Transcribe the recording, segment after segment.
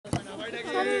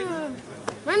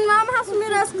Mann, warum hast du mir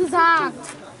das gesagt?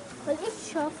 Weil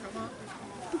ich schaffe.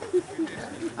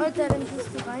 Alter, dann gehst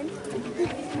du rein.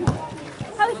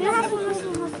 Hab ich mir Alter,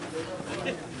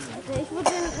 ich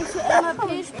würde den zu MAP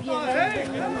spielen.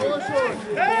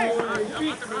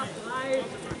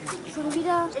 Schon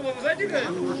wieder.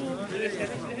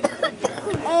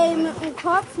 Ey, mit dem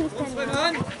Kopf nicht dein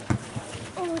Mann.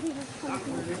 Oh, dieses kommt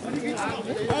nicht.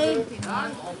 Ey,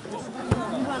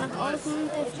 über nach außen.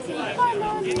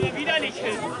 Wieder nicht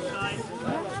hin.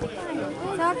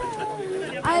 Zack.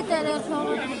 Alter, der Tor.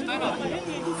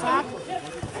 Zack.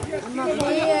 MAP,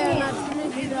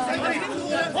 natürlich wieder.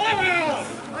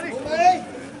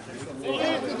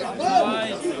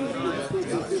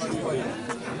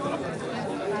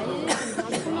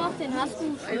 Den hast du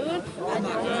schön. Wenn du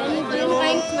den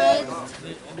reinknallst.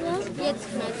 Jetzt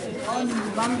knallst du.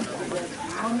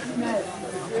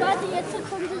 Warte, jetzt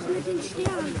kommt es mit den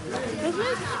Sternen.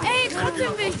 Wirklich? Ey,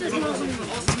 trotzdem will ich das machen.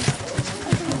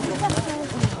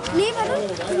 Nee, warte,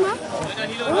 mach.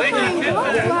 Oh mein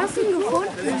Gott, du hast ihn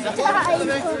gefunden.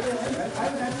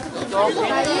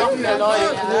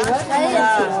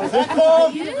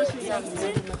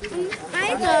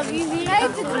 Alter, wie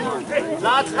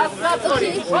Platz,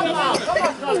 okay, ich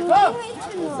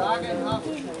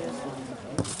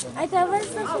Alter, was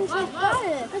ist das für ein Scheißball?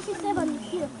 Das ist selber nicht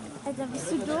hier. Alter, bist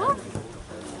du doof?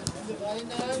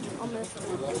 Oh Mist.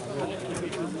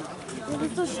 Du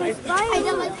bist so scheiß Ball.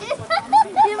 Alter, was ist das?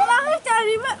 Wie mache ich da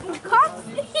nicht mit dem Kopf?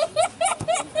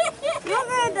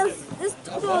 Junge, das ist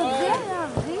so sehr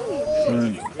weh.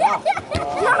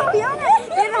 Junge,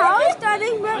 den hau ich da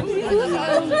nicht mit dem Fuß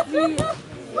irgendwie.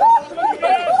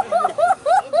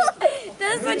 Das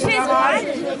ist so ein scheiß Ball.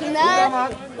 Nein.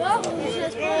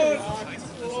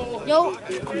 Jo,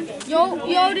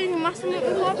 den machst du mit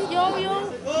dem Kopf. Jo.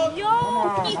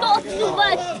 Du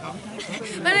weißt.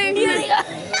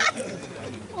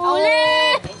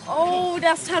 Oh,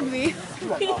 das tat weh.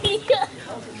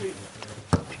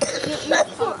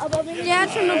 Der hat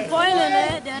schon eine Beule, ne?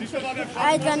 Der hat schon...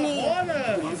 Alter, nee.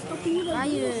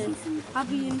 Geil. Hab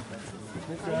ihn.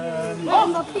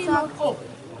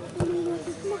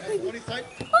 Zack.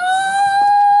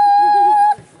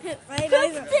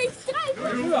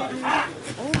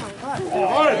 Oh mein Gott.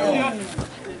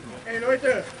 Ey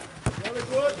Leute,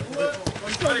 Ruhe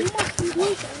und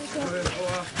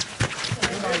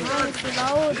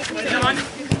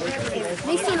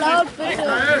Nicht so laut, bitte. Nicht so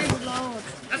laut.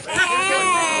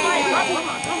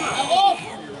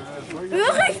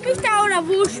 Höre ich mich da oder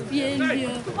wo spielen wir?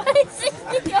 Weiß ich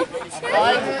nicht, ob ich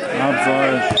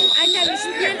Abseits. Alter, wir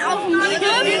spielen auf dem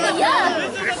Schirm. Ja.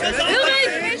 Höre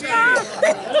ich mich da?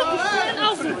 Wir spielen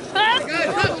auf dem Schirm.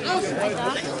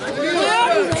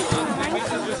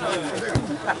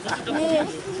 Nee.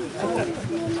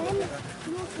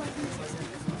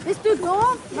 Bist du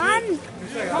doof? Mann!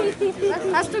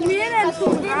 Hast du mir denn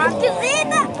schon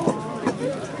gesehen?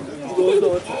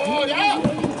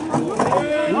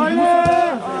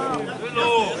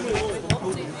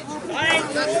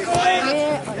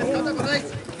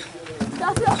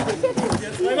 Dafür auch nicht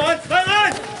jetzt. Zwei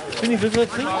Mann! Bin ich bis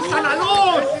jetzt? Was ist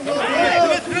los?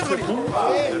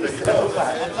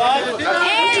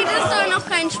 Ey, das ist doch noch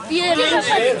kein Spiel. Was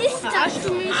ist das? Hast du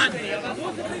mich?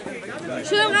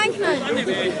 Schön reinknallen.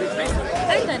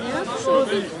 Alter, den hast du schon.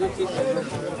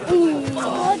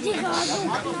 Oh, Digga.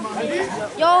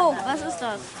 Jo, was ist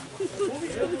das?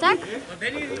 Zack.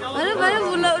 Warte,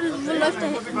 wo läuft der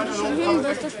hin? Schon hin, wo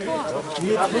ist das Tor?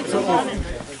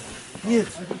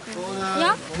 Jetzt.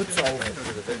 Ja? Mütze auf.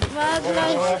 War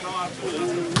gleich.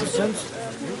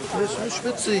 Das ist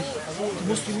schwitzig. Du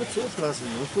musst die Mütze auflassen,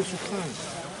 sonst wirst du krank.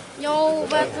 Jo,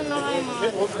 warte noch einmal.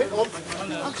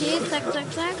 Okay, zack.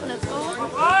 Let's go.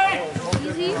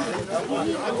 Easy.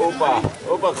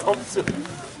 Opa, komm zu.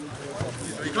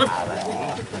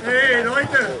 Hey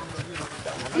Leute!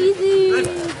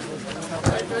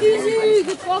 Easy,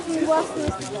 getroffen, du hast es.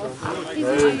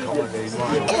 Easy.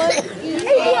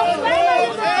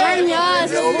 Nein, ja,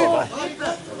 ist so.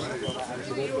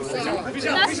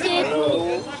 Das geht.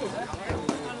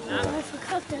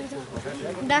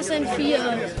 Das sind 4.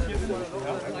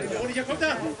 Und ich kommt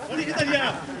da! Und ich hinter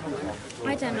dir!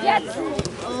 Alter, nein.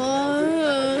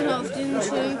 Oh, auf den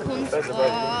schönen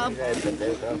Kunstkorb.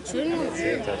 Schön.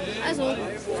 Also.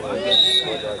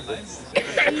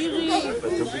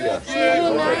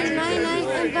 Nein.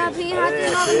 Mbappé hat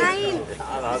den noch. Nein.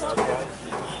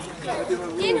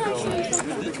 Den hab ich schon.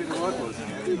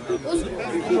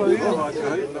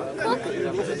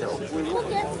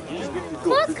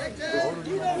 Guck.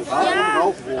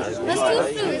 Ja. Was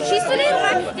tust du? Schießt du den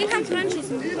rein? Den kannst du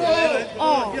reinschießen.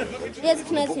 Oh. Jetzt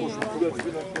knallst du ihn aber.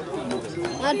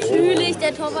 Natürlich,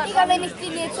 der Torwart. Digga, wenn ich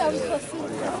den jetzt auf den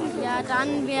ja,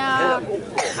 dann wäre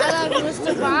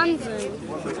allergrößte Wahnsinn.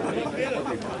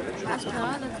 Alles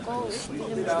klar, let's go.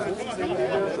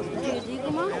 Die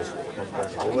gemacht.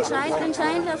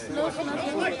 Entscheidend, das los und das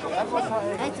los.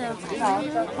 Alter. Zack,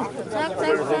 zack, zack,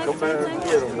 zack,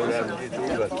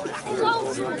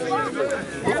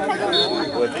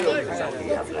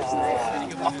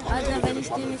 Alter, wenn ich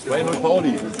den nicht... Wayne und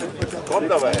Pauli.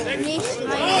 Kommt aber. Nicht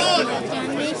rein, ja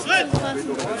nicht zugelassen.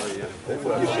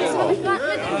 Das habe ich gerade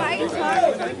mit dem Ball getan.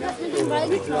 Mit dem Ball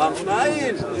getan.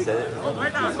 Nein!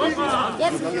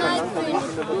 Jetzt knallt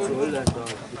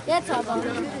jetzt aber.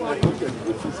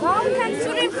 Warum kannst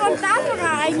du den von da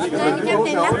sogar reinknallen? Ich hab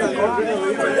den Latte.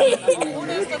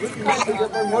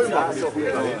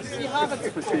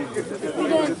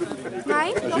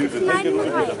 Nein, doch knallen nur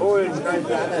rein. Versuch ich.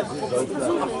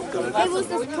 Ey, wo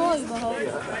ist das Tor überhaupt?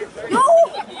 Jo!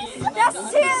 Das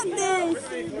zählt nicht!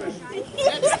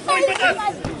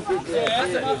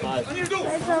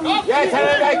 Jetzt hat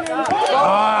er weg!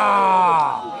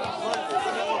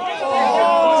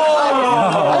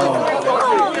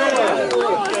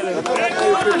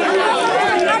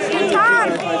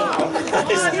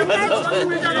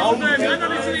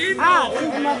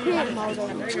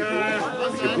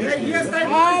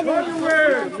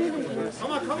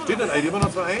 Steht das eigentlich immer noch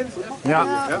 2-1? Ja.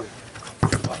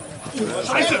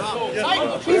 Scheiße!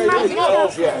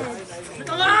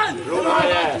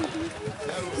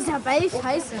 Dieser Ball ist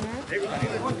scheiße, ne?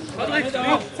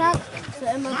 Zack. So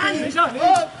immer der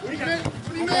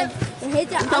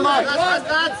hält ja alle.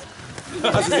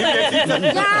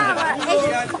 Ja,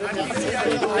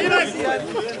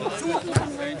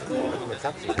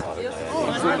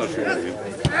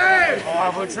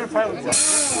 aber echt.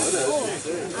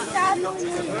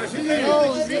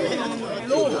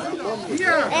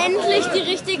 Endlich die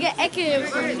richtige Ecke.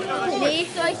 Nee,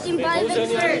 soll ich den Ball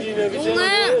wechseln?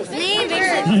 Junge, nee,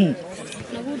 wechseln.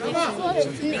 Na gut,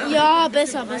 wechseln. Ja,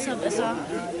 besser.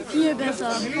 Viel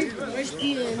besser.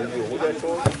 Spielen.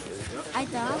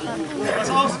 Alter,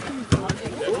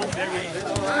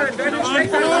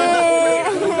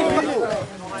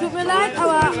 tut mir leid,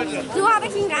 aber so habe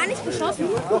ich ihn gar nicht geschossen.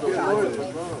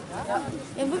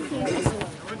 Ja, wirklich nicht.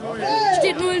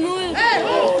 Steht 0-0.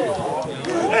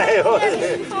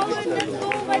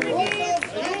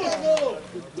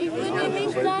 Ich würde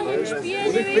mich dahin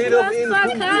spielen, nämlich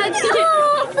was verkackt.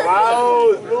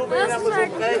 Wow, Was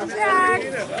verkackt.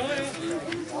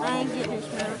 Nein, geht nicht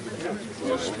mehr.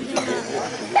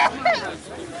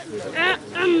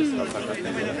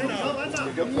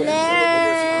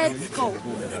 Let's go.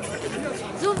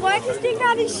 So wollte ich den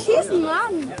gar nicht schießen,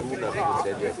 Mann.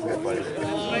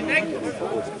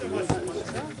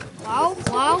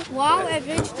 Wow, er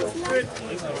will das.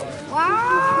 Wow.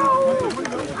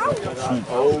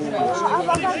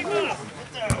 Aber das nicht.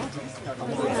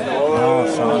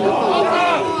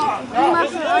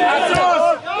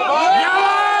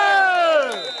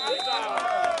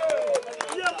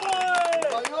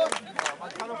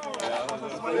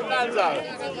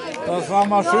 Das war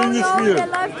mal schön gespielt. Der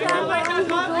läuft ja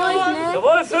einfach durch, ne?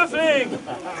 Jawohl, Pfiffling!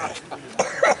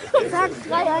 Zack,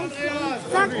 3-1.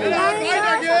 Zack, nein.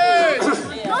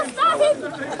 Los, dahin!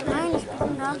 Nein, ich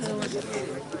bin da.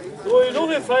 So, genug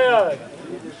gefeiert!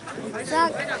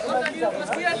 Zack.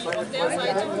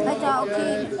 Alter,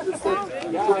 okay.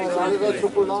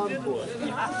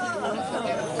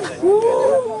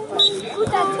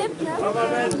 Guter Tipp, ne?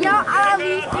 Ja, aber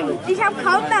ich habe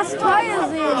kaum das Tor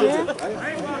gesehen, ne?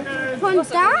 Von da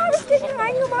habe ich den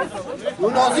reingemacht.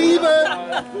 Nur noch 7.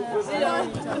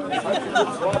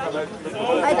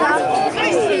 Alter,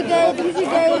 wie viel Geld.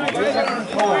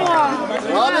 Boah.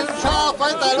 Ja, das ist scharf,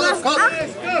 weiter, los, komm.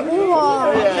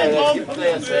 Boah.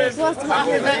 Du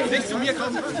hast nicht zu mir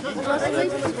kommen.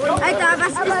 Alter,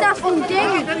 was ist das für ein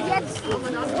Ding?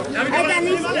 Alter,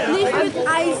 nicht mit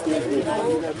Eis,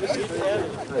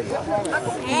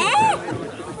 Hä?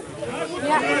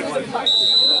 Ja.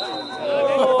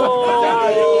 Oh,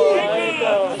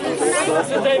 Alter! Was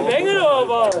ist dein Bengel oder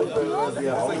was?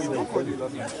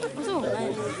 So,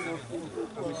 nein.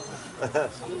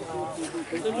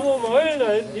 Das ist nur um Heulen da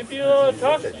hinten. Gib dir noch einen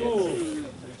Tag zu.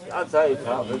 Ja, Zeit,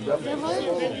 ja.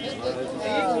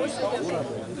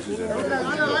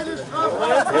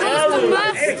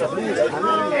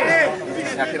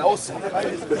 Ja, genau.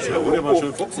 Hol dir mal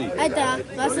schön Fuchsi. Alter,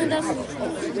 was sind das?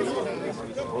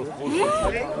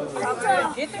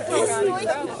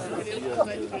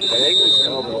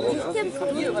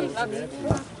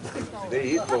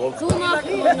 So macht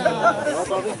man das.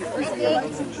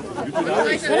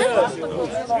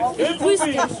 Grüß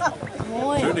dich.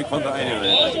 Moin. Schön, ich konnte eine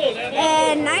Welt.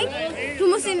 Nein, du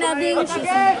musst ihn dagegen schießen.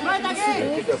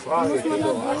 Da muss man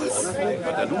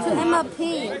dagegen. Zu MAP.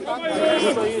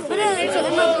 Bitte, zu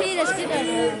MAP, da steht da.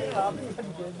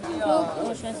 Oh,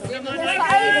 scheiße.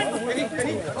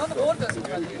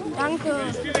 Danke.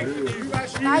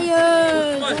 Geil,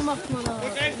 so macht man das.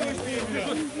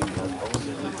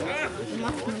 So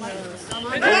macht man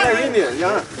das. In der Linie,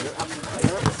 ja.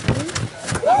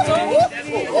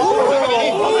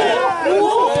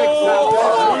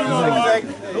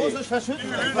 Los, ich verschütten.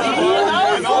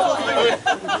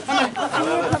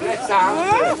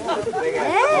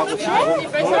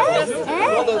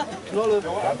 Knolle.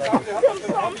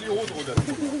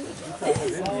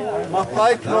 Mach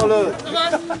bei, Knolle.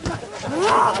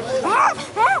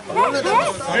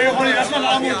 Hey, Ronny, lass mal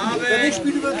Arm. Wer nicht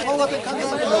spielt über den Torwart, der kann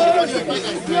das nicht.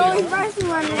 Jo, ich weiß nicht,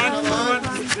 wann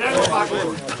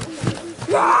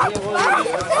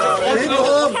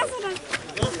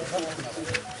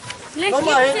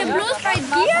vielleicht geht's ja bloß bei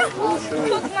dir?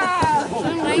 Guck mal.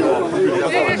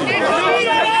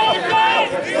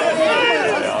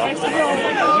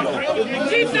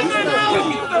 Schön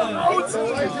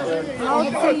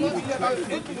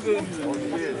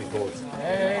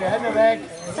Hey, Hände weg.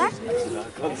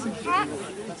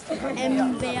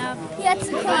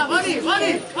 Jetzt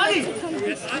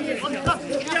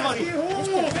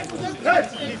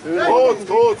Gut.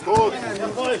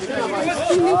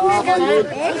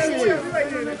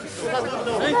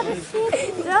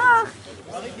 Doch.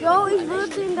 Jo, ich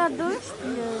würde ihn da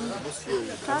durchspielen.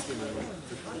 Zack.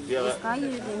 Das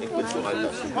geil,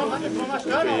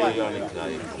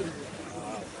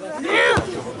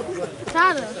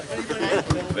 Schade.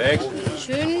 Weg.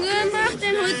 Schön gemacht,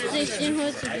 den holst du dich,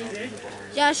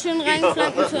 Ja, schön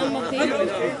reingeflankt für MAP.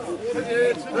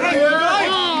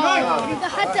 Da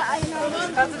hatte einer.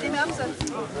 Kannst du den absetzen?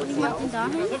 Ich mach den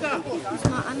dahin.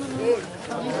 Diesmal andere.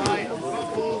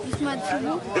 Diesmal zu.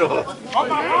 Komm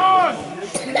mal raus!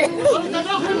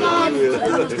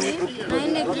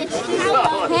 Nein, der geht schnell.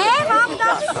 Hä, warum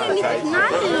darfst du den nicht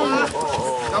knallen?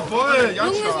 Jawohl,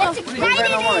 Junge, ist doch kleine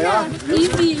Dinger.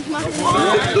 Easy, ich mach den.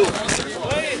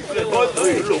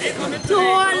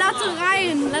 Tor, Latte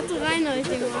rein, habe ich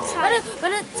dir gemacht.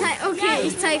 Warte, okay,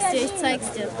 ich zeig's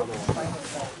dir.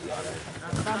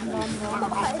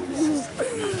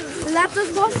 Latte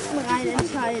Pfosten rein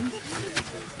entscheiden.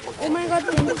 Oh mein Gott,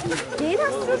 den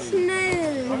hast du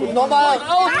schnell. Nochmal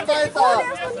raus, weiter.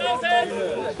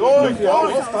 Durch.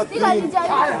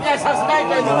 Jetzt hast du gleich.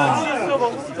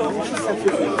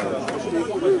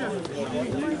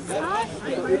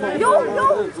 Jo,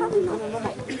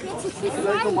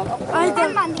 Alter,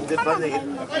 Mann,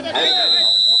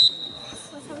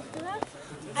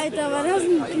 Alter, war das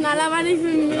ein Knaller, aber ich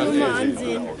will mir immer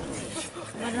ansehen.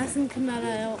 War das ein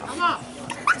Knaller, ja.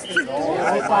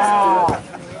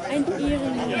 Ein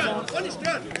Ehrenloser.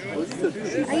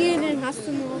 Hey, den hast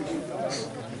du noch.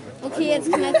 Okay,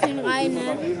 jetzt knallst du ihn rein,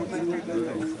 ne?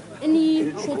 In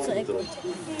die Schutzecke.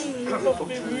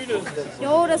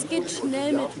 Jo, das geht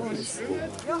schnell mit uns.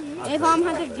 Ey, warum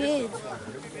hat er Geld?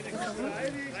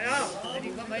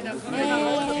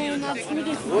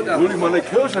 Natürlich. Hol dich mal eine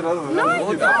Kirsche. Nein.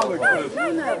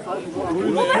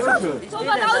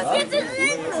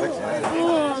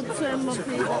 Oh, zu MAP.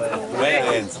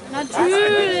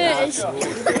 Natürlich.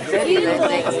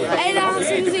 Ey, da hast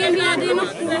du gesehen, wie er den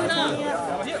noch geholt hat.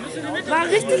 War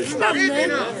richtig knapp, ne?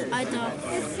 Alter.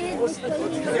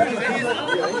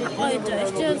 Alter,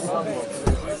 echt jetzt?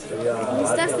 Was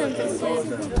ist das denn passiert?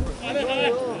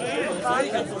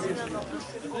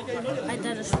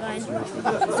 Alter, das Schwein.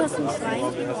 Ist das ein Schwein?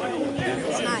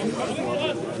 Nein.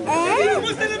 Du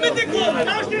musst in die Mitte kommen,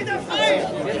 da steht er frei!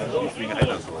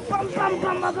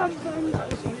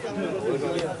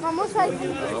 Man muss halt...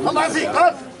 Komm mal, sie,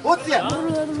 komm, hol's dir.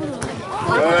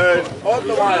 Schön. Und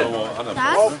nochmal.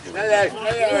 Das? Schneller.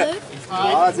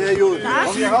 Ah, sehr gut.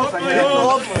 Komm hier raus, dann geht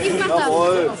oben. Ich mach das.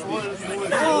 Jawohl.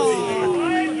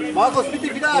 Markus,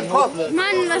 bitte wieder an, komm.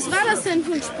 Mann, was war das denn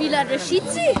für ein Spieler? Der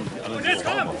Schizi? Und jetzt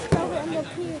komm!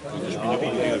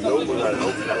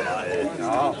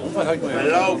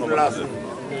 Laufen lassen.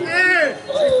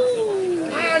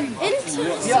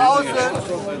 Hier außen.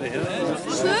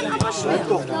 Schön, aber schwer.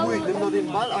 Doch ruhig, nimm nur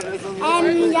den Ball an.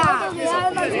 Ja.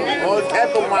 Und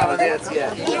Tempo machen wir jetzt hier.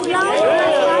 Ich glaube,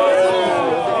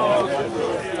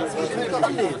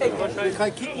 Ich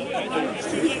kann kicken.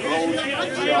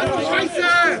 Scheiße!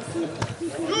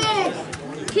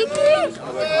 Kiki?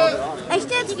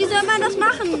 Echt jetzt? Wie soll man das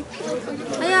machen?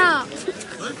 Ja.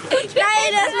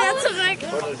 Geil, das wäre zurück.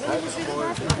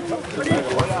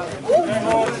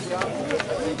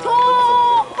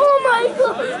 Tor! Oh mein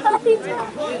Gott!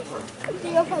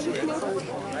 Digga, voll geknippt.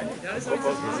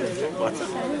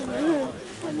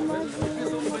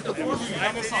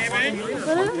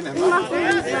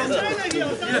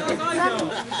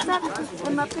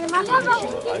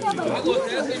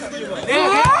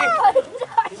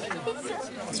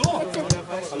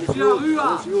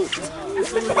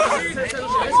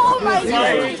 Oh mein Gott!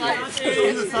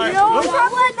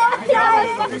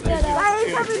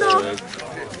 Ich hab ihn noch!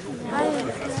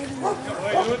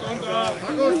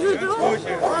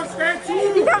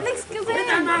 Ich hab nichts gesehen!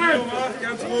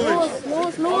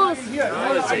 Los!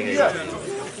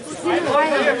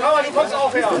 Du kommst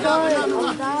auch her! Und da,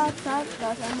 zack,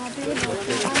 das einmal B.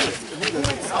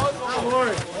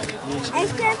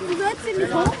 Echt jetzt? Du sollst den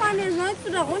nicht hochmachen, den sollst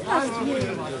du da runter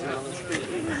spielen.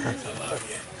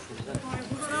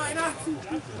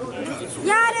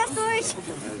 Ja, der ist durch!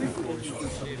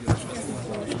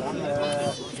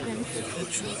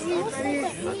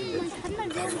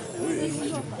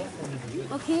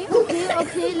 Okay,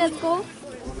 let's go.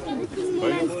 Okay,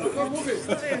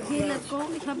 let's go.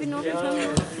 Ich hab ihn noch. Echt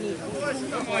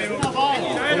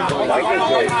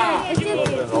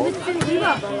jetzt? Du bist den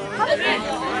rüber.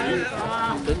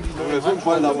 So ein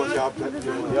Ball haben wir gehabt.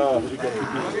 Ja.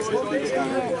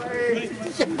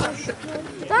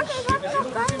 Danke, ich hab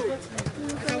noch gar nicht.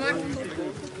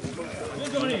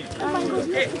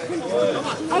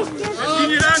 Echt jetzt?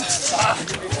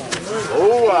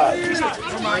 Oh,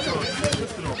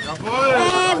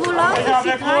 Wo läuft das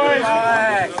hier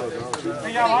gerade?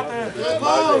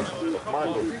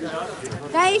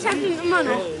 Geil, ich hab ihn immer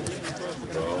noch.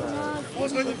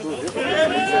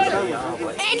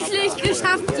 Endlich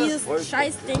geschafft, dieses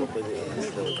Scheißding.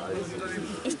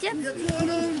 Echt jetzt?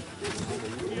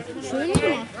 Schön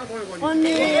gemacht. Oh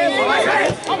nee.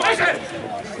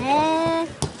 Hä?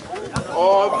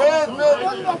 oh, mit.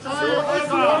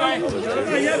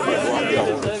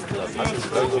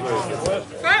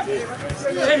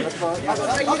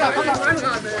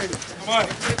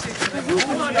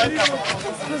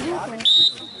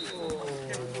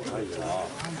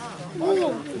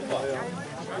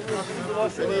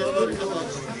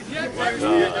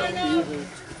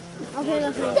 Okay,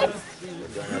 das ist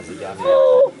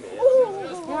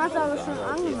der hat aber schon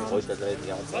angenommen.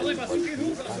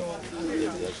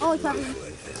 Oh, ich hab ihn.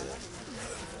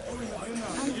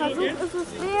 Ein Versuch ist es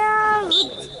wert.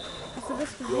 Hast du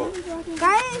das gesehen?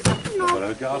 Geil, ich hab ihn noch.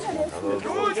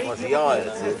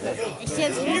 Ich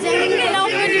jetzt wie sehr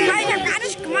hingelaufen mit dem Ball, ich hab gar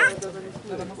nicht gemacht.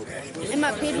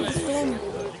 Immer P, du bist dumm.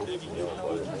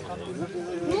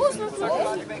 Los,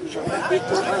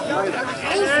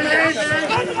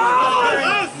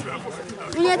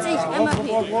 und jetzt ich, MAP.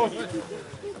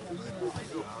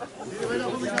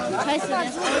 Scheiße, der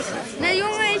ist aus. Na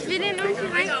Junge, ich will den irgendwie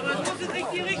rein.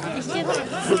 Ich jetzt.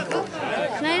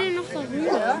 Schneide den noch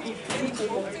darüber.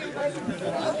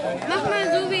 Mach mal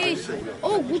so wie ich.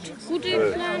 Oh, gute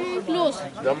Planung. Los.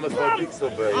 Dann muss man nichts so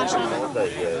bei.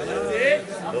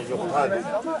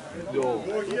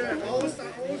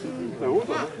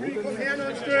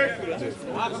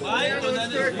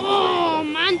 Oh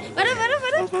Mann. Warte.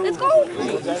 Let's go.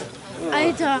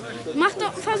 Alter,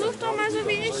 versuch doch mal so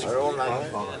wie ich. Alter.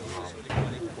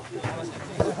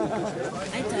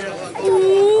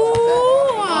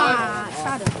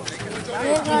 Schade.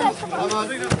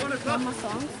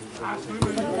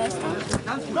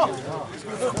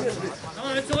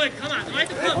 Zurück, komm mal,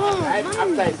 weiter, komm! Oh Mann.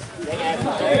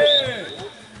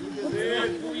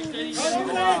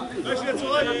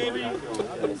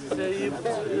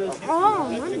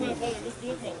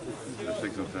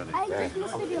 Eigentlich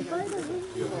müsste der Ball da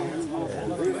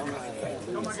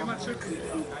Komm mal, geh mal ein Stück.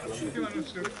 Geh mal ein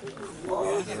Stück.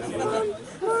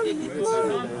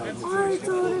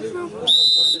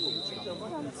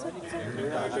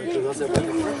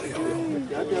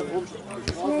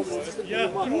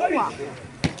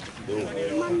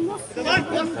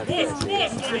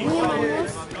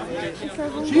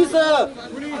 Schieße!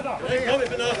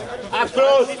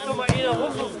 Abschluss!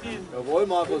 Jawohl,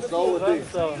 Markus, sauber Ding.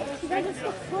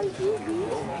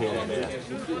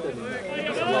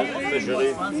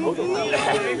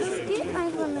 geht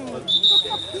einfach nicht.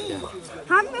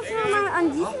 Haben wir schon mal an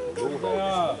diesem geguckt?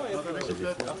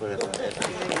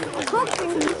 Guck,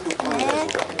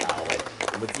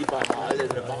 Mit die waren alle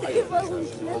eine Wahrheit.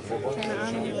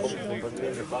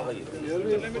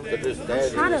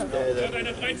 schade.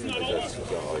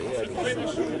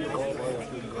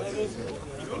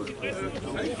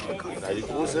 Nein, die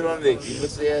Große noch nicht. Die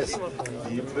müssen erst den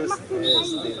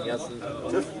ganzen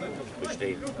TÜV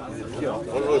bestehen.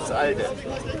 Von uns Alte.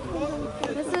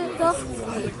 Das ist doch.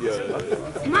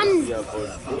 Mann! Ja, von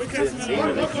 15, 10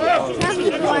 oder nicht. Ich hab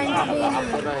nicht so ein Training.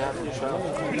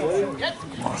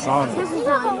 Ach, schade.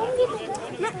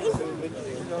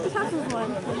 Ich hasse so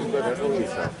ein Training.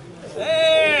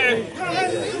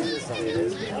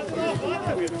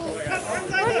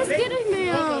 Oh, das geht nicht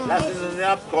mehr. Lass es uns nicht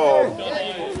abkommen.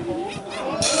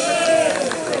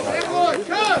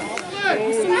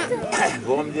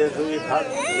 Warum dir so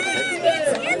gepackt?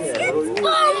 Jetzt. Oh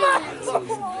Mann!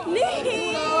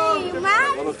 Nee,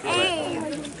 Mann! Ey!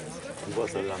 Du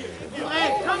warst so lange.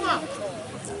 Alter,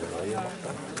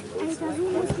 wie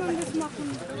muss man das machen?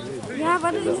 Ja,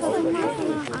 warte, ich versuche mal von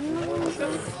einer anderen.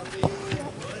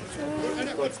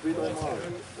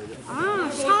 Ah,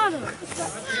 schade.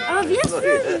 Aber wie hast du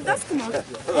denn das gemacht?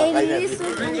 Ey, die nächste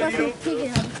irgendwas mit Kegel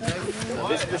hat.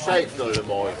 Wisst Bescheid, Nolle,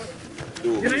 moin. Du,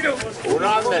 ohne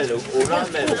Anmeldung, ohne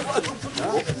Anmeldung.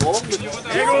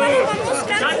 Ja, warte, man muss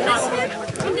ganz bisschen.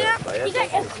 Und der, Digga,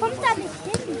 er kommt da nicht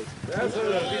hin.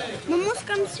 man muss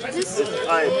ganz bisschen.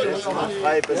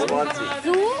 Frei bis 20.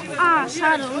 So? Ah,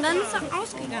 schade. Und dann ist er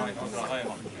ausgegangen.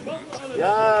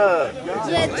 Ja,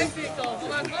 Jetzt.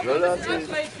 Nolle hat sie.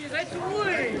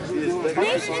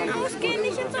 Nicht ausgehen,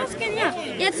 nicht ins Ausgehen. Ja,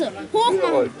 jetzt. Hoch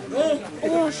machen.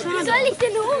 Oh, Wie schade. soll ich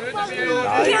denn hochfahren?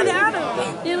 Ja, der hat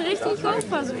den richtig hoch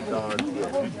versucht.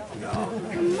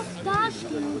 Da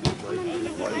stehen.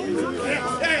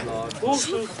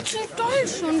 Zu doll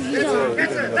schon wieder.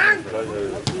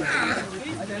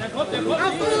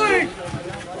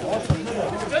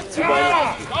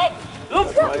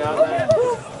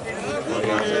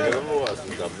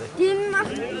 Den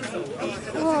macht.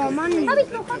 Oh Mann. Hab ich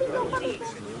noch.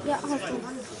 Ja, hast du.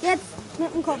 Jetzt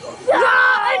mit dem Kopf. Ja,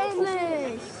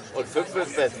 endlich. Und 5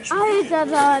 ist fest. Alter,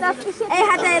 da. Ey,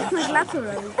 hat er jetzt eine Glatze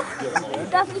oder wie?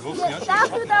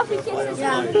 Dafür darf ich jetzt.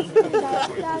 Ja.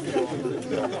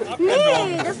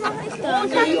 Nee, das mach ich dann.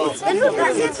 Wenn du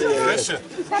das jetzt machst.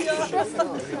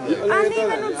 Ah, nee,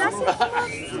 wenn du das jetzt machst,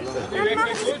 dann mach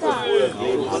ich das.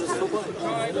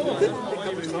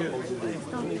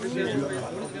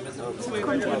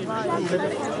 Kommt der Ball.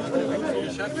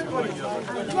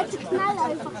 Jetzt knall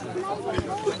einfach.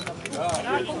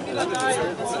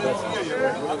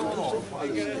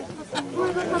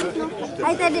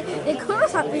 Alter, der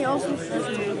Kurs hat mich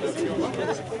ausgefressen.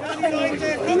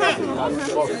 Den hast du noch.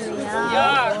 Ja,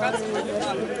 ganz gut.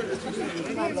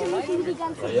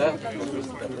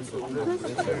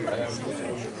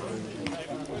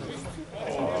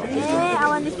 Nee,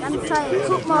 aber nicht ganz Zeit.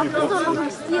 Guck mal, ist doch noch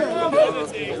ein Spiel.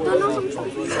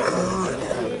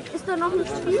 Ist doch noch ein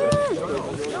Spiel.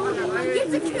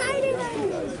 Jetzt ist kleine.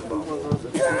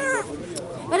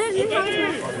 Warte, den hab ich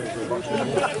noch.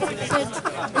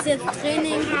 Ist jetzt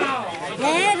Training.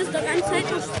 Hä, das ist doch ganze Zeit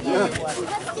noch Spiel.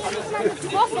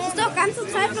 Das ist doch ganze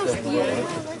Zeit noch Spiel.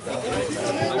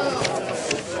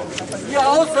 Hier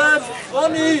außen!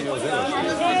 Ronny!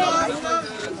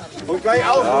 Und gleich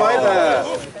auf weiter!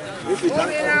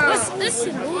 Was ist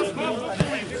hier los?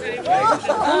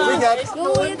 So,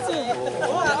 jetzt.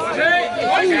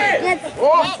 Jetzt.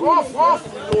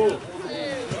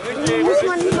 Muss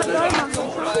man lieber doll machen.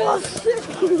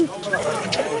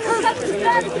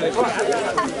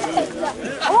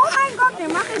 Oh mein Gott,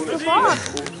 den mache ich sofort.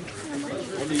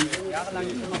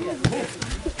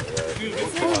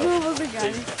 Oh, so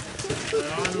geil.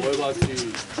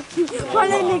 Voll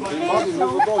in den Gräben.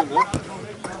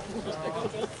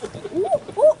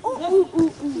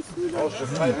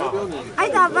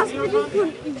 Alter, was bin ich für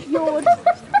ein Idiot?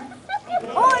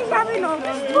 Oh, ich habe ihn noch.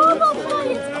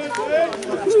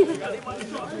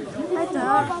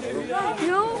 Alter.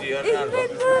 Jo, ich bin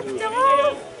gut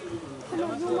drauf.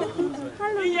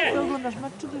 Hallo.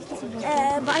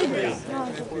 Beides.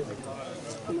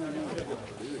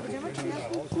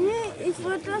 Nee, ich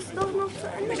würde das doch noch zu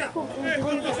Ende gucken.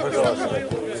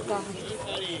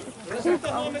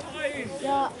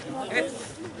 Ja.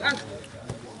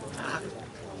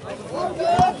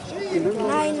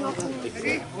 Nein, noch nicht.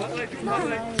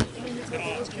 Nein.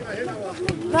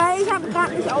 Weil ich habe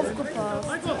gerade nicht aufgepasst.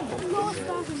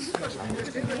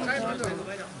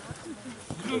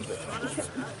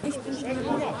 Ich bin schnell.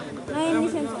 Nein,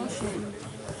 nicht ins Ausschneiden.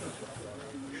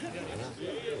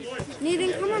 Nee,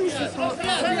 den kann man nicht so.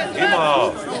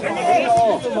 Immer!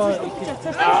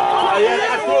 Ah, jetzt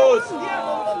Abschluss!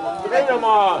 Dreh doch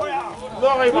mal!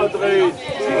 Noch einmal drehen!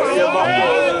 Ihr macht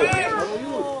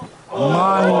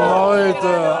Mann,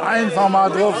 Leute, einfach mal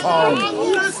draufhauen.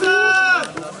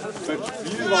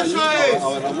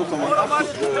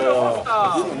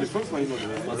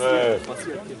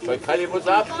 Weil keine muss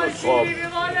Abschluss kommen.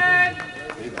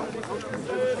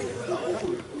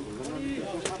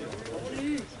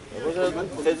 Da muss er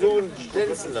versuchen,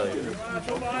 Stenzen da hin.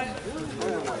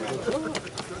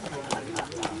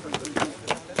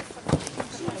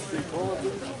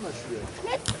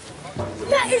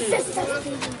 Da ist es, das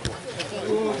Ding.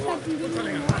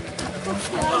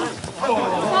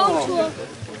 Traumtor.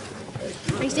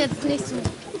 Ich jetzt nicht so.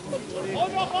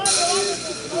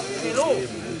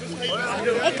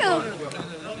 Ecke.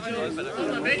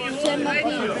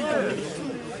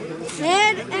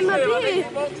 Schnell, MAP.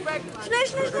 Schnell, schnell,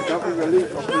 schnell.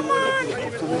 Ja, Mann.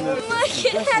 Ich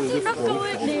hätte ihn noch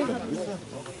geholt. Nee.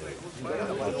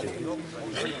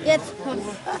 Jetzt kommt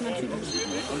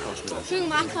schön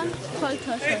gemacht, voll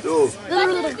toll. So.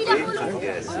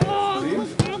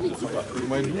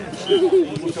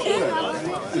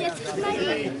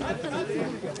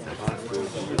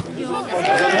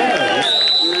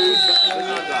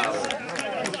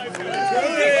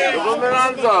 Warum eine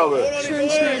Angabe? Schön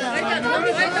schnell da. 3-1.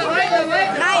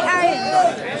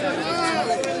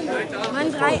 Mann,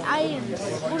 3-1.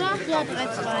 Oder? Ja, 3-2.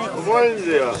 Was wollen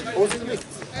Sie ja?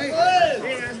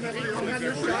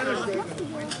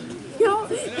 Jo,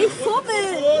 ich fummel.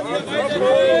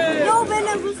 Jo, wenn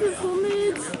er so viel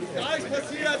fummelt.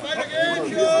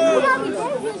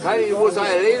 Ich muss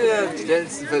alleine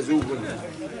Stenzen versuchen.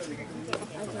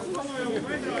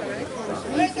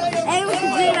 Ey, was ist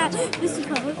denn da? Bist du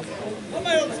verrückt?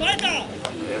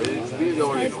 Der spielt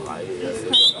doch nicht frei.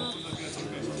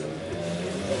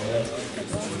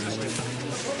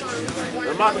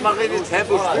 Dann mach ich den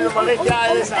Tempo, spiel mal richtig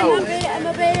alles aus.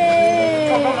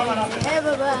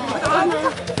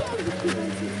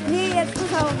 Nee, jetzt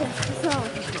pass auf.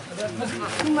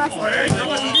 Du machst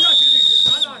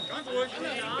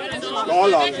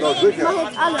Garland, na sicher. mach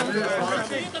jetzt alle.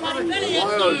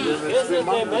 Ist das der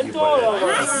Mentor oder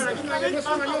was?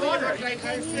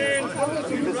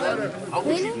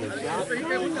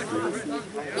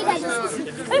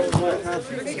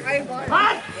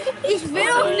 Ich will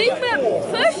auch nicht mehr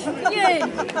fischen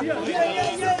gehen.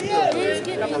 Nee, es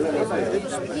geht nicht.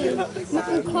 Mit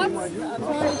dem Kopf von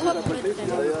dem Kopf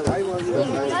mitrennen.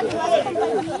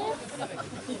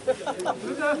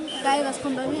 Geil, was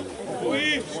kommt bei mir?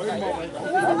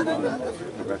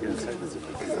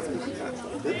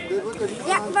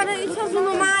 Ja, warte, ich versuche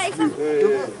nochmal.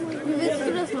 Wie willst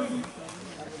du das machen?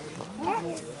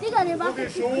 Digga, der macht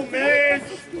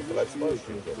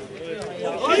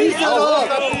Schieß ja doch,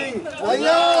 das Ding! Na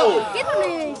ja! Geht doch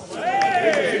nicht.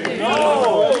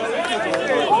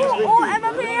 Oh,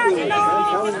 MAP, ja, genau.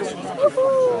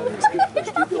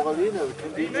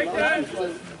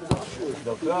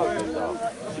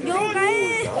 Jo,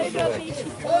 geil.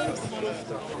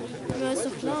 Ja, ist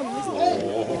doch klar.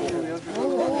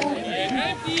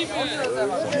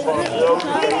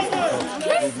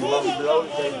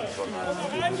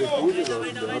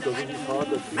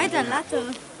 Alter, Latte.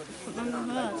 Hat man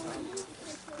gehört.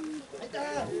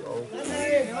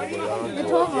 Der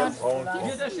Torwart.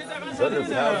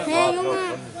 Hey Junge,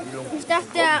 ich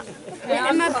dachte,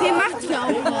 der MAP macht hier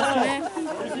auch was, ne?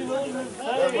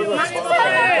 Macht das halt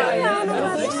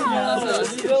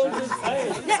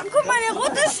ja, guck mal, der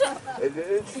rote was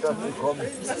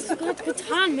hast du gerade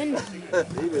getan, Mensch? Das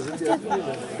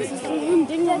ist so ein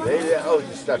Ding.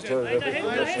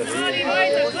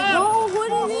 Oh, hol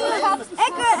den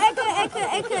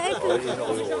Ecke.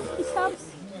 Ich hab's.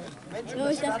 Jo,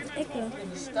 ich dachte Ecke.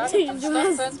 Du hast...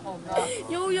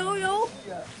 Jo.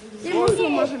 Den musst du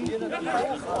machen.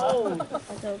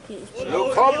 Alter, okay.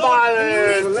 Komm mal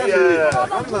hier!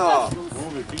 Komm da!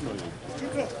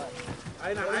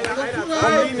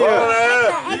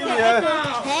 Linie!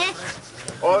 Hä?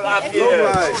 Und ab So hier!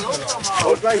 gleich!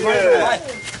 Und gleich hier!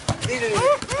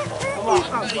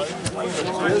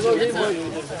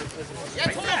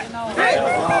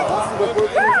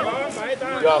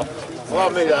 Ja,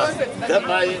 Vormittag. Das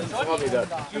war jetzt Vormittag.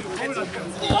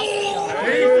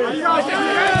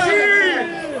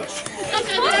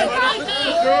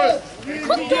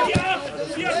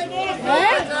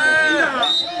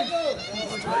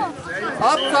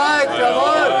 Abzeit,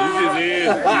 jawohl!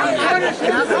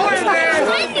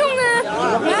 Nein, Junge!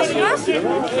 Was?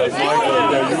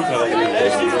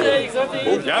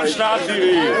 Ja, Start,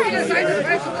 Siri.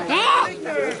 Hä?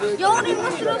 Jo, den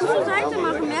musst du doch zur Seite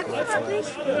machen. Merkst du das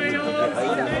nicht?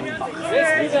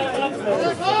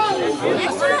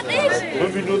 Merkst du das nicht?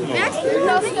 5 Minuten noch. Merkst du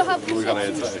das nicht? Überhaupt nicht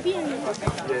spielen.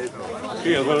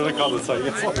 Okay, das war eine Karte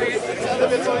zeigen.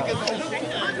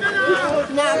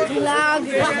 Na klar,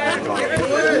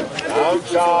 Komm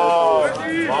schon!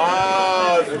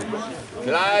 Mann!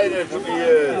 Kleines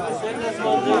Spiel!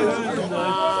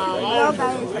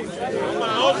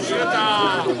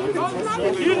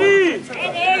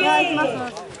 Ja, ich mach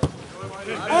das.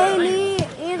 Ey, nee,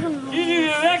 ehrenlos.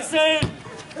 Wir wechseln!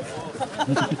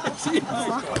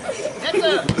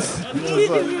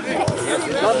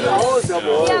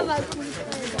 Ja, war cool.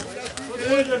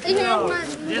 Ich mach mal.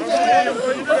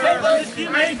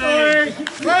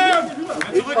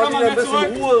 Zurück, ein bisschen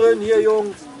Ruhe rein hier,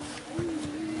 Jungs.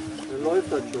 Dann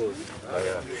läuft das schon. Ja, ja,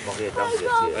 mach jetzt das jetzt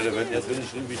hier. Alter, wenn erst wenn ich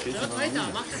schlimm wie steht. Jetzt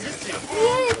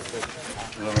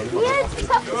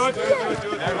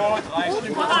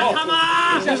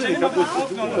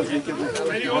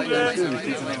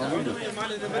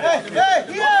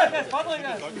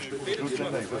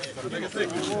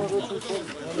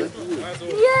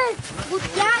gut,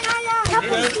 ja. Ich hab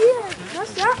das hier. Was,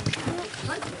 ja?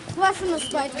 Du hast schon das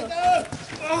zweite.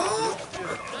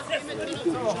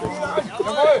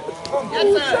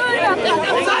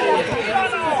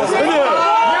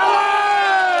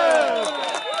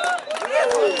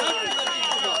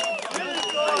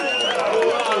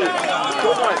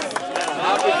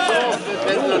 Hab ich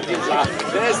doch,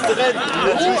 der ist drin.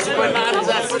 Dann siehst du beim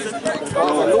Ansatz.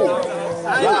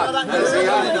 Ja, das ist ja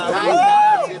kein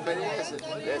bei der ersten.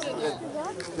 Der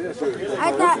ist drin.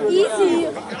 Alter, easy.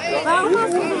 Warum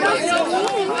hast du das so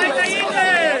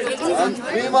Ganz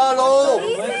prima, Lo!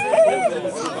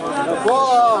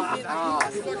 Hervorragend!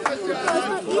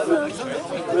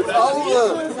 Mit Auge!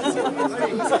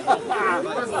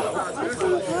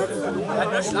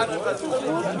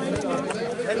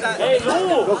 Hey,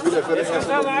 Lo! Jetzt hast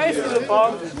du aber Eis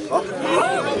gefahren.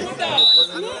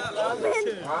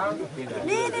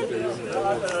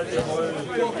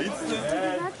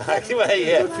 Gib mal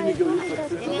her.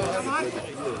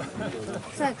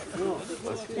 Zack.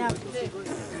 Ja.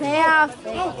 Perfekt.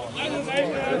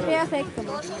 Perfekt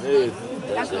gemacht.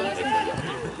 Danke.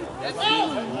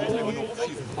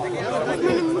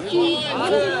 Meine Mutti.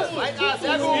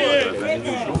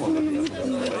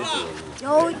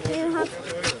 Jo, den hat.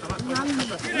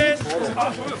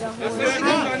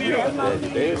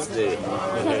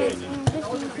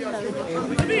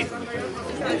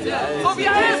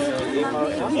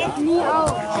 Nie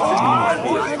auf.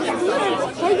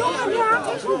 Hey Junge, wir haben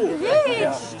dich schon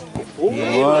bewegt.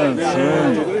 Jawohl,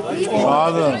 schön.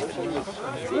 Schade.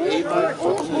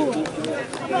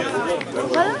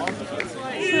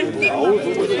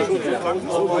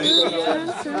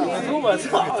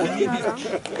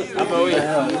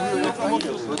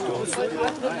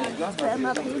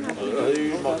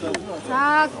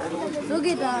 Zack, so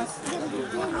geht das.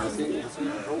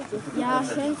 Ja,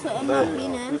 schön zur MAP,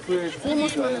 ne? So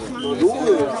muss man das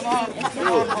machen.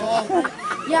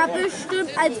 Ja,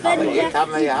 bestimmt, als wenn der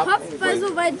Kopfball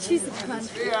so weit schießen kann.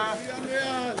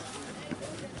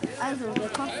 Also, der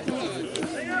Kopfball.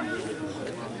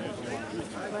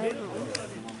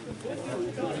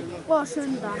 Oh,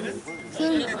 schön dahin.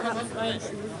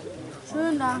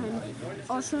 Schön dahin.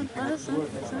 Oh, schön, warte, schön.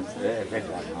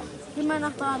 Geh mal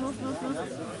nach da, los. Oh, da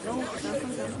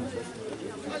kommt er.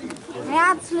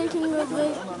 Herzlichen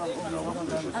Glückwunsch.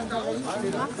 Also, wenn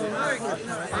ich das mache.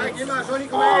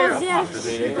 Oh, sehr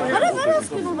schön. Warte, es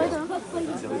geht noch weiter.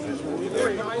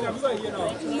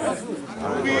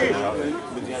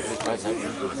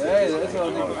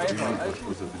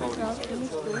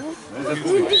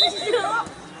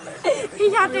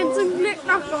 Ich hatte den zum Glück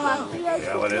noch gemacht. Ja,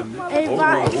 aber dann. Ey,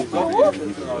 war echt gut.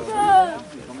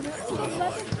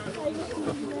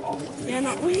 Ja,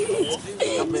 na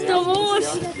und? Ist doch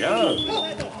wurscht. Ja.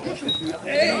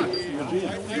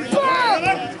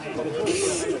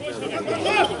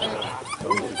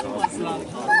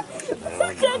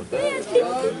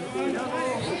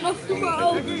 Mach du mal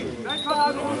auf.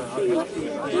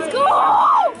 Let's go!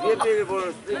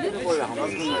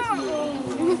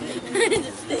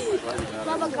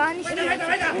 War aber gar nicht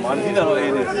schlecht. Mann, wieder noch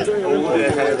eine. Oh, der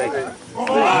ist weg.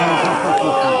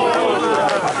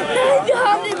 Wir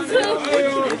haben den Zug.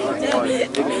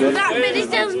 Sag mir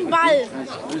nicht, das ist ein Ball.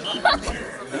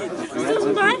 Ist das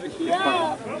ein Ball?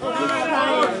 Ja.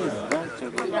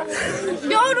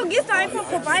 Jo, du gehst da einfach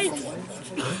vorbei.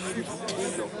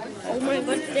 Oh mein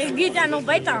Gott, der geht ja noch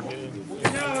weiter.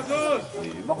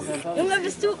 Junge,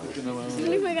 bist du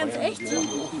nicht mehr ganz echt?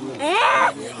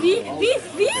 Wie?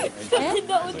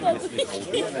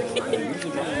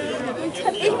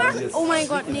 Ich mach, oh mein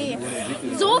Gott, nee.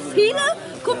 So viele?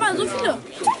 Guck mal, so viele.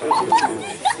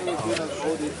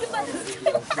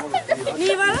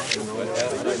 Nee, warte.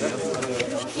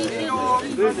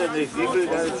 will der nicht. Wie will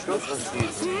der den Stoff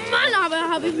anschließen? Mann, aber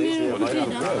habe ich mir Da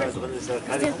drin ist ja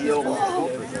keine 4 Euro.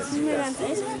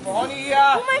 Oh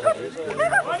mein Gott!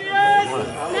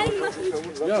 Nein, mach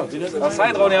nicht. Hast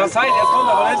Zeit, Ronny, hast Zeit. Jetzt kommt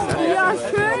aber nicht. Ja,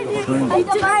 schön.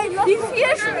 Die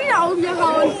 4 Spieler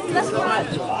umgehauen. Das war...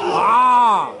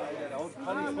 Ah!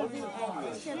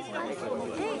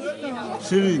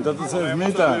 Schiri, das ist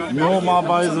Elfmeter.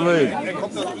 Normalerweise weg.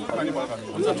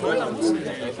 Unser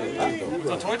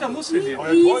Torhüter muss hin.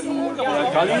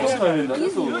 Kali muss mal hin, das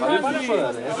ist so. Kali muss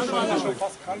mal hin.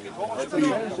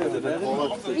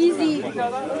 Easy.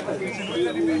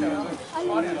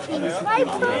 2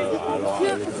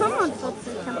 für 45.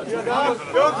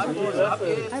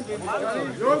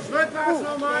 Jungs, Schrittpass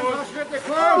nochmal, ein paar Schritte,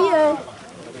 komm!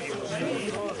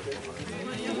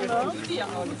 4.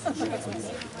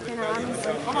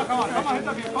 Komm mal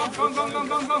hinter mir, komm.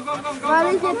 Weil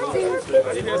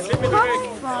ich jetzt den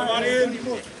Kopfball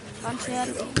ganz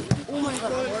fertig. Oh mein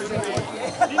Gott.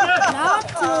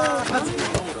 Latte.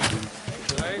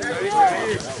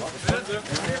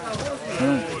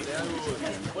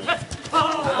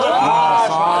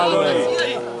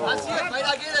 Passiert,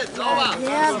 weiter geht es, sauber.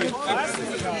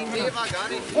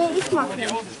 Ich mach den.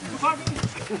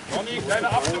 Ronny, kleine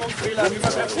Abstimmungsfehler, wie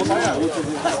man jetzt feiert.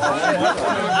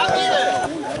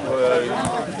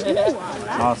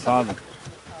 Ah, schade.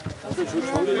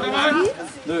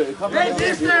 Nö, ich kann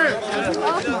nicht.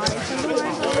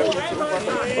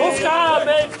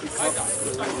 Aufgabe!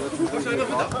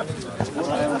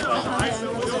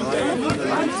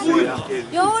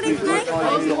 Jo, den Knecht.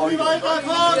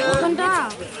 Von da.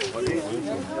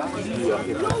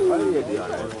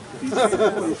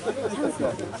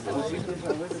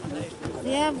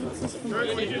 Sehr witzig.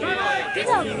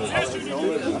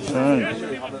 Schön.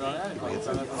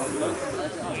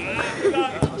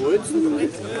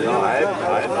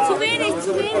 Zu wenig. Jetzt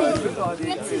machen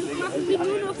wir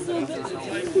nur noch so.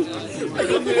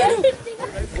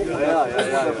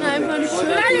 Nein, einfach nicht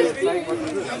schön.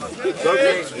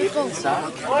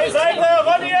 Neue Seite,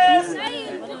 Ronny ist!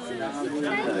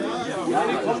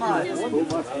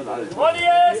 Ronny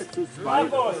ist!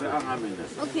 Markus!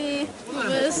 Okay, du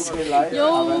bist. Jo.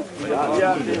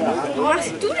 Wo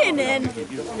machst du den denn?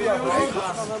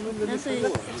 Das ist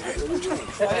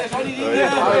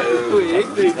Du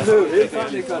eklig, nö, ich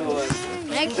kann nicht kann heute.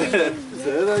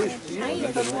 Selber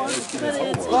gespielt.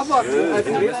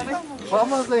 Fahr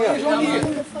mal sehr.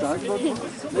 Da hat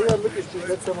mega mitgespielt,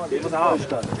 letztes Mal in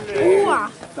Neustadt.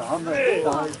 Da haben wir,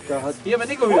 da hat hier mit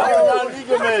Nico wieder.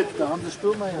 Da haben sie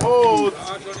Stürmer her.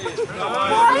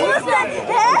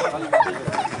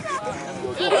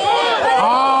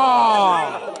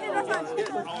 Ah!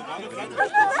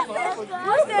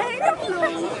 Wo ist der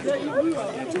hingeflogen?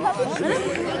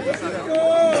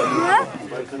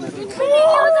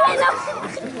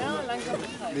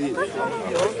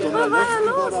 Was war da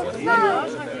los?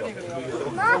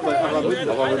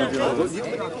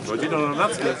 Wollt ihr noch einen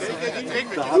Platz geben?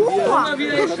 Super! Guck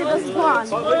dir das Tor an.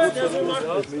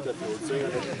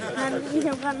 Ich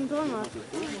hab gerade einen Tor gemacht.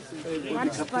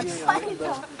 Quatsch.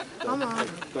 Hammer.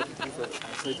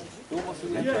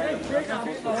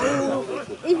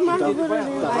 Ich mach die Runde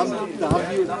den rein.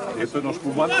 Jetzt wird noch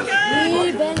Spumant.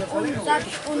 Leben und Sack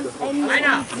und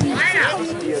Ende.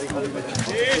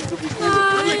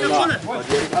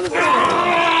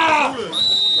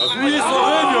 Das Spiel ist doch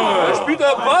hin, Junge. Er spielt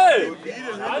der Ball.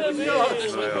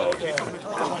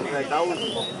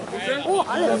 Oh,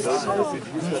 alles.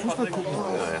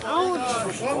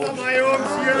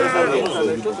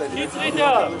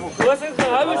 Schiedsrichter, du hast jetzt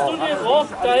eine halbe Stunde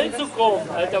gebraucht, da hinzukommen.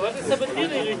 Alter, was ist da mit dir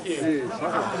nicht richtig?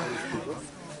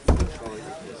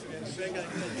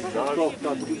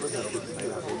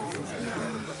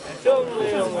 Junge.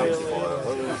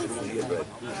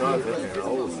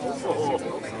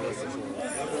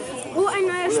 Oh, ein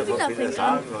neuer Spieler fängt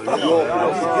an.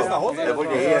 Er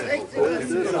wollte her.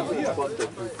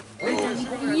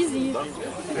 Easy.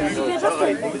 Wie wird das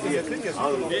denn?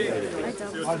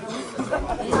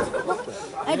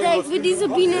 Alter, ich will diese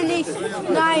Biene nicht.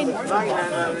 Nein.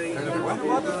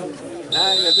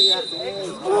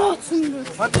 Oh, zum Glück.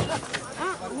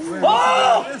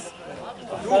 Oh!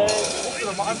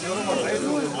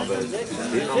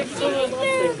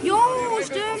 Jo,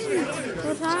 stimmt.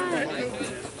 Total.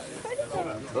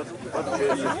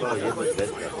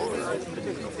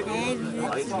 Hey, wie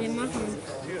willst du den machen?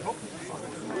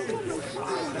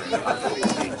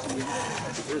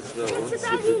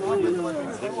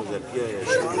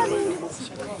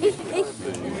 Ich.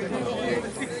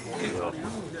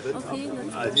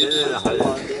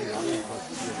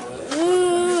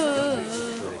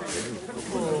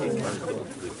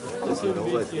 Okay. Der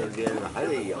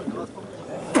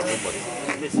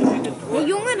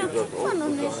Junge, das tut man noch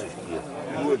nicht.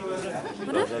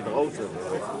 Warte.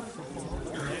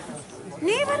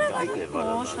 Nee, warte.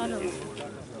 Oh, schade.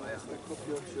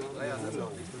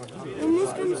 Du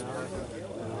musst ganz...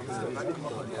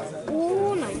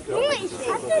 Oh nein. Junge, ich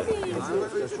hatte den.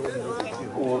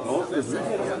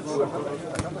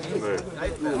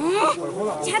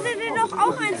 Ich hatte den doch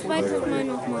auch ein zweites Mal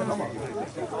nochmal.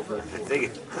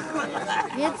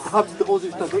 Jetzt.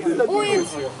 Oh,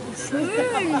 jetzt. Schön.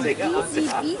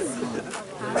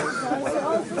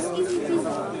 Easy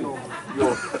peasy.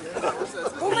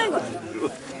 Oh mein Gott.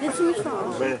 Willst du mich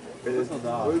verarschen?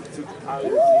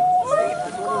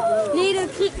 Nee, das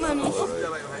kriegt man nicht.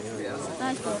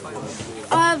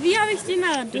 Aber wie habe ich den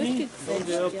da durchgequetscht?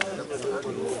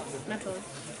 Na toll.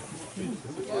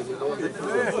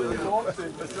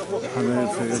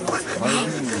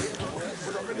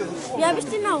 Wie habe ich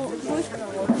den da durchgequetscht?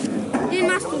 Den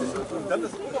machst du.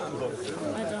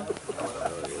 Alter.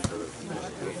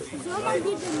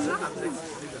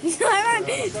 Wie soll man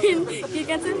den geht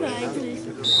ganz hinter eigentlich?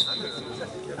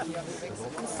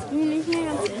 Nicht mehr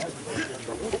ganz hin.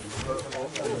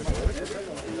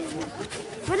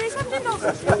 Warte, ich hab den noch.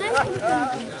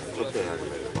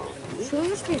 Schön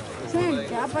gespielt. Schön.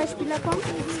 Der Abwehrspieler kommt.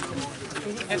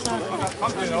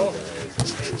 Kommt den auch.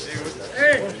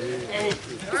 Ey! Ist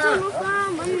doch noch da,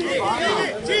 Mann.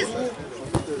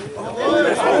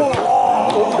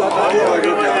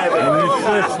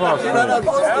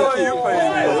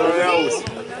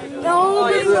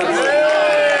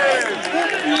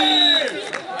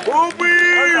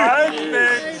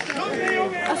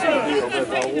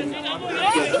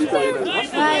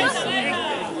 Weiß.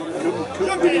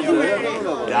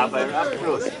 Ja, beim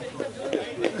Abschluss.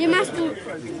 Den machst du.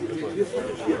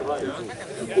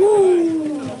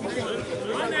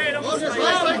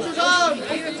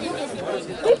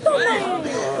 Gib doch mal.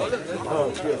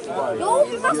 Jo,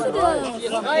 wie machst du das?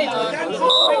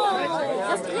 Oh,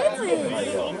 das dreht sich.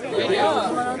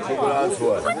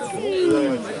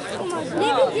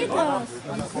 Nee, wie geht das?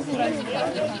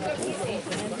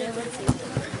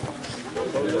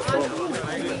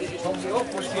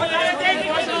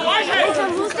 Alter,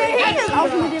 wo ist der Herren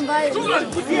auch mit dem Ball?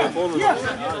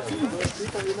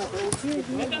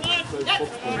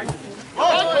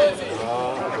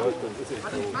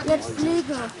 Jetzt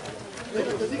Pflege.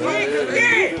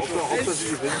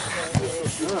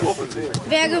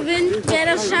 Wer gewinnt, wer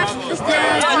das schafft, ist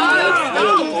der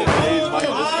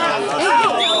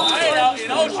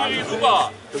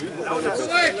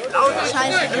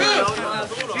Scheiße.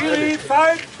 Schiri,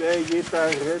 Fall! Der geht da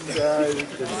rein,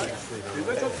 Wir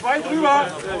sind schon 2 drüber.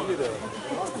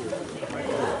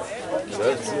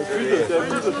 der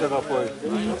Physiotherapeut.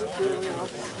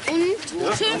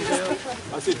 Und schön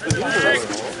Hast du trainiert oder was?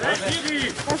 Schiri!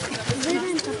 das will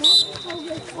den Kaffee.